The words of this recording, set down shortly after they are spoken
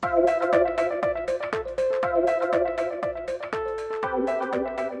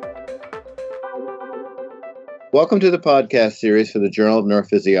Welcome to the podcast series for the Journal of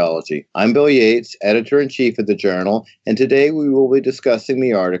Neurophysiology. I'm Bill Yates, editor-in-chief of the journal, and today we will be discussing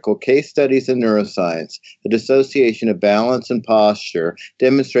the article Case Studies in Neuroscience, the Dissociation of Balance and Posture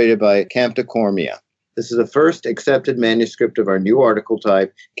Demonstrated by Camptocormia. This is the first accepted manuscript of our new article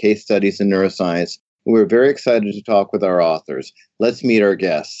type, Case Studies in Neuroscience. We're very excited to talk with our authors. Let's meet our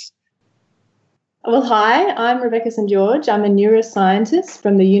guests. Well, hi, I'm Rebecca St. George. I'm a neuroscientist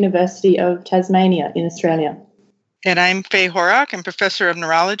from the University of Tasmania in Australia. And I'm Faye Horak. I'm professor of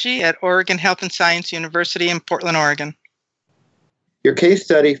neurology at Oregon Health and Science University in Portland, Oregon. Your case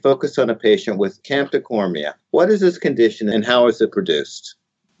study focused on a patient with camptocormia. What is this condition and how is it produced?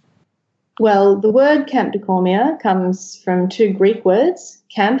 Well, the word camptocormia comes from two Greek words,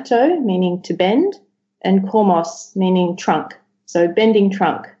 campto, meaning to bend, and kormos, meaning trunk, so bending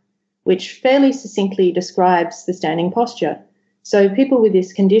trunk, which fairly succinctly describes the standing posture. So people with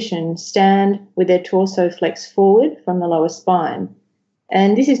this condition stand with their torso flexed forward from the lower spine.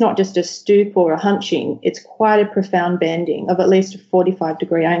 And this is not just a stoop or a hunching, it's quite a profound bending of at least a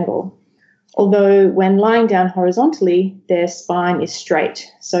 45-degree angle. Although when lying down horizontally, their spine is straight,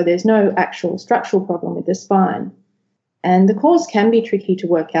 so there's no actual structural problem with the spine. And the cause can be tricky to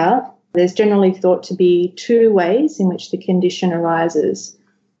work out. There's generally thought to be two ways in which the condition arises.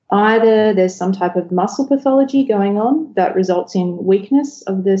 Either there's some type of muscle pathology going on that results in weakness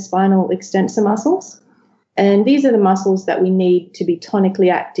of the spinal extensor muscles, and these are the muscles that we need to be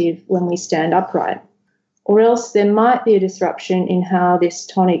tonically active when we stand upright. Or else there might be a disruption in how this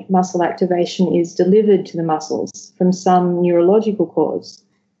tonic muscle activation is delivered to the muscles from some neurological cause.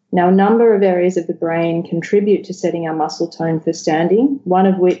 Now, a number of areas of the brain contribute to setting our muscle tone for standing, one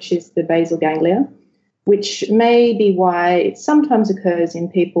of which is the basal ganglia, which may be why it sometimes occurs in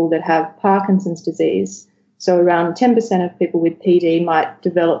people that have Parkinson's disease. So around 10% of people with PD might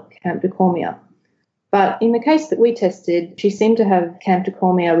develop camptocormia. But in the case that we tested, she seemed to have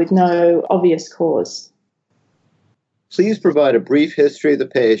camptocormia with no obvious cause. Please provide a brief history of the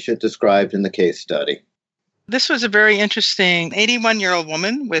patient described in the case study. This was a very interesting 81-year-old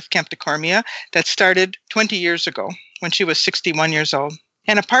woman with camptocormia that started 20 years ago when she was 61 years old.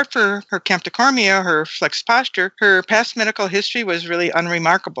 And apart from her camptocormia, her flexed posture, her past medical history was really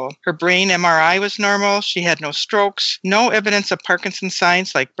unremarkable. Her brain MRI was normal. She had no strokes, no evidence of Parkinson's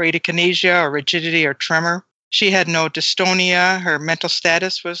signs like bradykinesia or rigidity or tremor. She had no dystonia. Her mental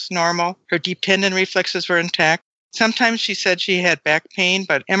status was normal. Her deep tendon reflexes were intact. Sometimes she said she had back pain,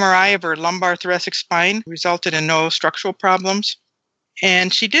 but MRI of her lumbar thoracic spine resulted in no structural problems.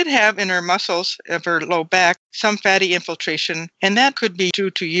 And she did have in her muscles of her low back some fatty infiltration, and that could be due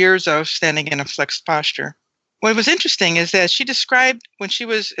to years of standing in a flexed posture. What was interesting is that she described when she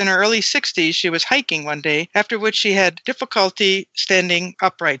was in her early 60s, she was hiking one day, after which she had difficulty standing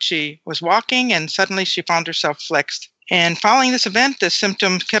upright. She was walking, and suddenly she found herself flexed. And following this event, the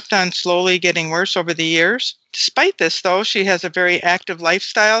symptoms kept on slowly getting worse over the years. Despite this, though, she has a very active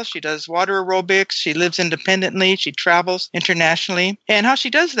lifestyle. She does water aerobics. She lives independently. She travels internationally. And how she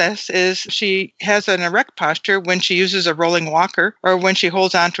does this is she has an erect posture when she uses a rolling walker or when she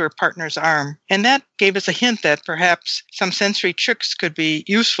holds onto her partner's arm. And that gave us a hint that perhaps some sensory tricks could be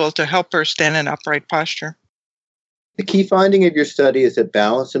useful to help her stand in upright posture. The key finding of your study is that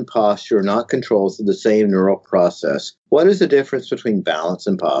balance and posture are not controls of the same neural process. What is the difference between balance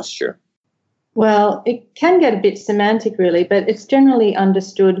and posture? Well, it can get a bit semantic, really, but it's generally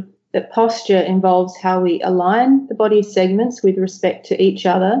understood that posture involves how we align the body segments with respect to each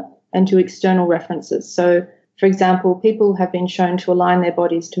other and to external references. So, for example, people have been shown to align their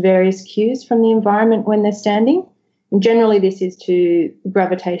bodies to various cues from the environment when they're standing. And generally, this is to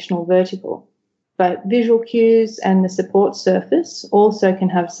gravitational vertical. But visual cues and the support surface also can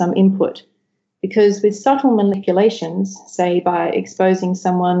have some input, because with subtle manipulations, say by exposing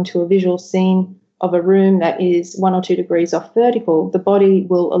someone to a visual scene of a room that is 1 or 2 degrees off vertical, the body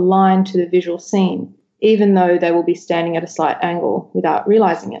will align to the visual scene, even though they will be standing at a slight angle without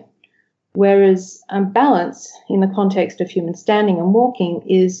realizing it. Whereas balance, in the context of human standing and walking,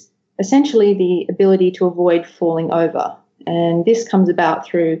 is essentially the ability to avoid falling over. And this comes about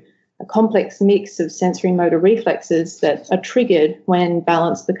through a complex mix of sensory motor reflexes that are triggered when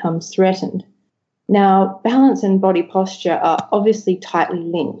balance becomes threatened. Now, balance and body posture are obviously tightly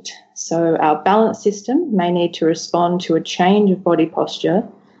linked. So our balance system may need to respond to a change of body posture.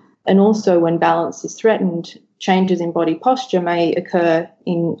 And also when balance is threatened, changes in body posture may occur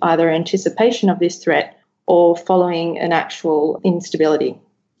in either anticipation of this threat or following an actual instability.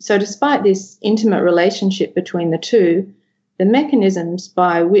 So despite this intimate relationship between the two, the mechanisms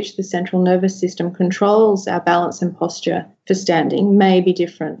by which the central nervous system controls our balance and posture for standing may be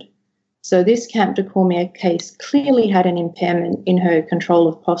different. So this camptocormia case clearly had an impairment in her control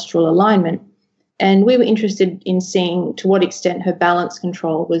of postural alignment, and we were interested in seeing to what extent her balance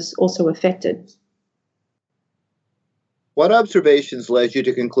control was also affected. What observations led you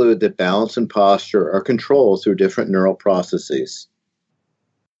to conclude that balance and posture are controlled through different neural processes?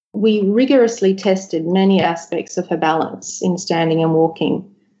 We rigorously tested many aspects of her balance in standing and walking.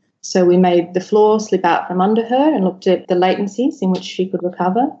 So we made the floor slip out from under her and looked at the latencies in which she could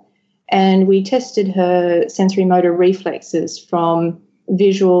recover. And we tested her sensory motor reflexes from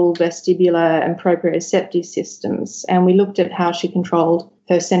visual, vestibular, and proprioceptive systems. And we looked at how she controlled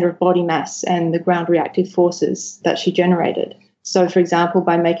her center of body mass and the ground reactive forces that she generated. So, for example,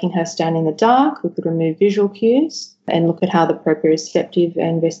 by making her stand in the dark, we could remove visual cues and look at how the proprioceptive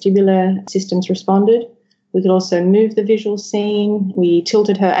and vestibular systems responded. We could also move the visual scene. We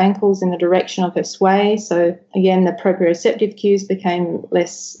tilted her ankles in the direction of her sway. So again, the proprioceptive cues became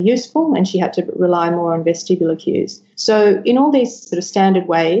less useful and she had to rely more on vestibular cues. So in all these sort of standard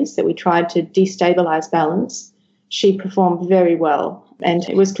ways that we tried to destabilize balance, she performed very well. And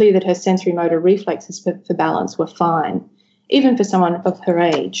it was clear that her sensory motor reflexes for balance were fine, even for someone of her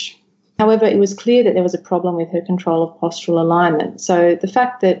age. However, it was clear that there was a problem with her control of postural alignment. So the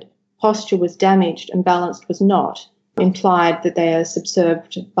fact that posture was damaged and balanced was not implied that they are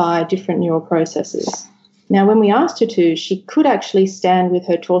subserved by different neural processes. Now, when we asked her to, she could actually stand with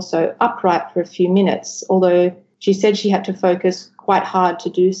her torso upright for a few minutes, although she said she had to focus quite hard to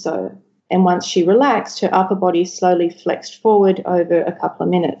do so. And once she relaxed, her upper body slowly flexed forward over a couple of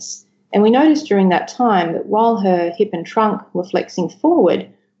minutes. And we noticed during that time that while her hip and trunk were flexing forward,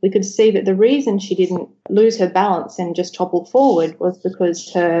 we could see that the reason she didn't lose her balance and just topple forward was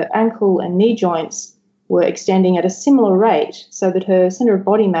because her ankle and knee joints were extending at a similar rate so that her center of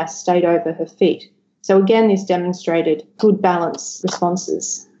body mass stayed over her feet. So again, this demonstrated good balance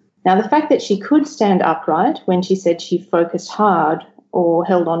responses. Now, the fact that she could stand upright when she said she focused hard or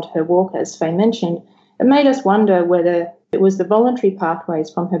held onto her walk, as Faye mentioned, it made us wonder whether it was the voluntary pathways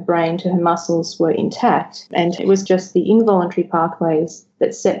from her brain to her muscles were intact, and it was just the involuntary pathways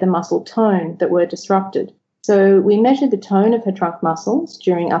that set the muscle tone that were disrupted. So we measured the tone of her trunk muscles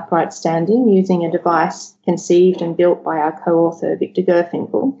during upright standing using a device conceived and built by our co-author, Victor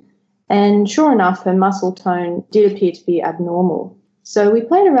Gerfinkel. And sure enough, her muscle tone did appear to be abnormal. So we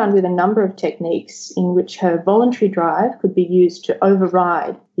played around with a number of techniques in which her voluntary drive could be used to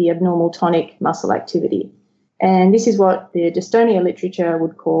override the abnormal tonic muscle activity. And this is what the dystonia literature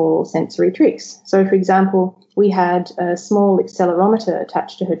would call sensory tricks. So, for example, we had a small accelerometer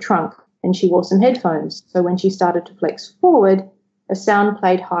attached to her trunk and she wore some headphones. So when she started to flex forward, a sound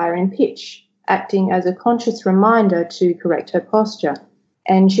played higher in pitch, acting as a conscious reminder to correct her posture.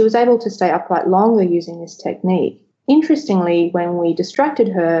 And she was able to stay upright longer using this technique. Interestingly, when we distracted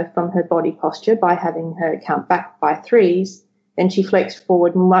her from her body posture by having her count back by threes, then she flexed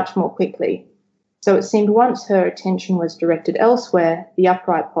forward much more quickly. So it seemed once her attention was directed elsewhere, the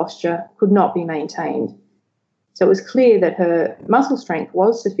upright posture could not be maintained. So it was clear that her muscle strength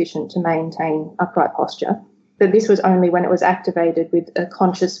was sufficient to maintain upright posture, but this was only when it was activated with a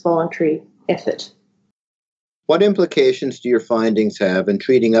conscious voluntary effort. What implications do your findings have in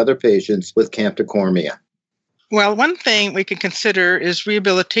treating other patients with camptocormia? Well, one thing we can consider is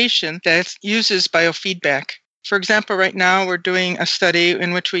rehabilitation that uses biofeedback. For example, right now we're doing a study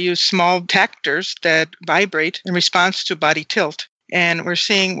in which we use small tactors that vibrate in response to body tilt. And we're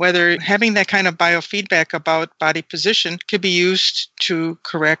seeing whether having that kind of biofeedback about body position could be used to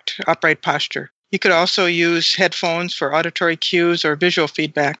correct upright posture. You could also use headphones for auditory cues or visual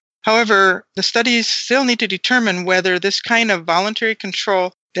feedback. However, the studies still need to determine whether this kind of voluntary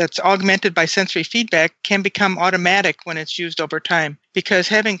control that's augmented by sensory feedback can become automatic when it's used over time, because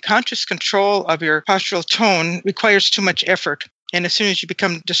having conscious control of your postural tone requires too much effort. And as soon as you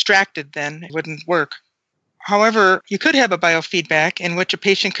become distracted, then it wouldn't work. However, you could have a biofeedback in which a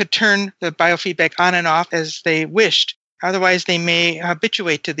patient could turn the biofeedback on and off as they wished. Otherwise, they may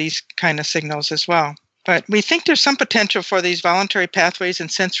habituate to these kind of signals as well. But we think there's some potential for these voluntary pathways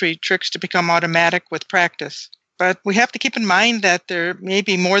and sensory tricks to become automatic with practice. But we have to keep in mind that there may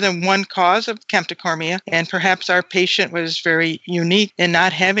be more than one cause of camptocormia, and perhaps our patient was very unique in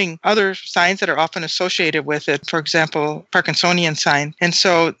not having other signs that are often associated with it, for example, Parkinsonian sign. And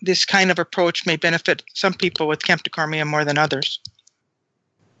so this kind of approach may benefit some people with camptocormia more than others.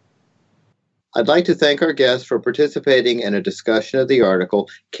 I'd like to thank our guests for participating in a discussion of the article,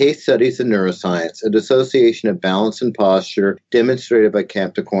 Case Studies in Neuroscience, a dissociation of balance and posture demonstrated by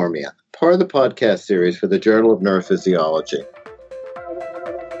camptocormia, part of the podcast series for the Journal of Neurophysiology.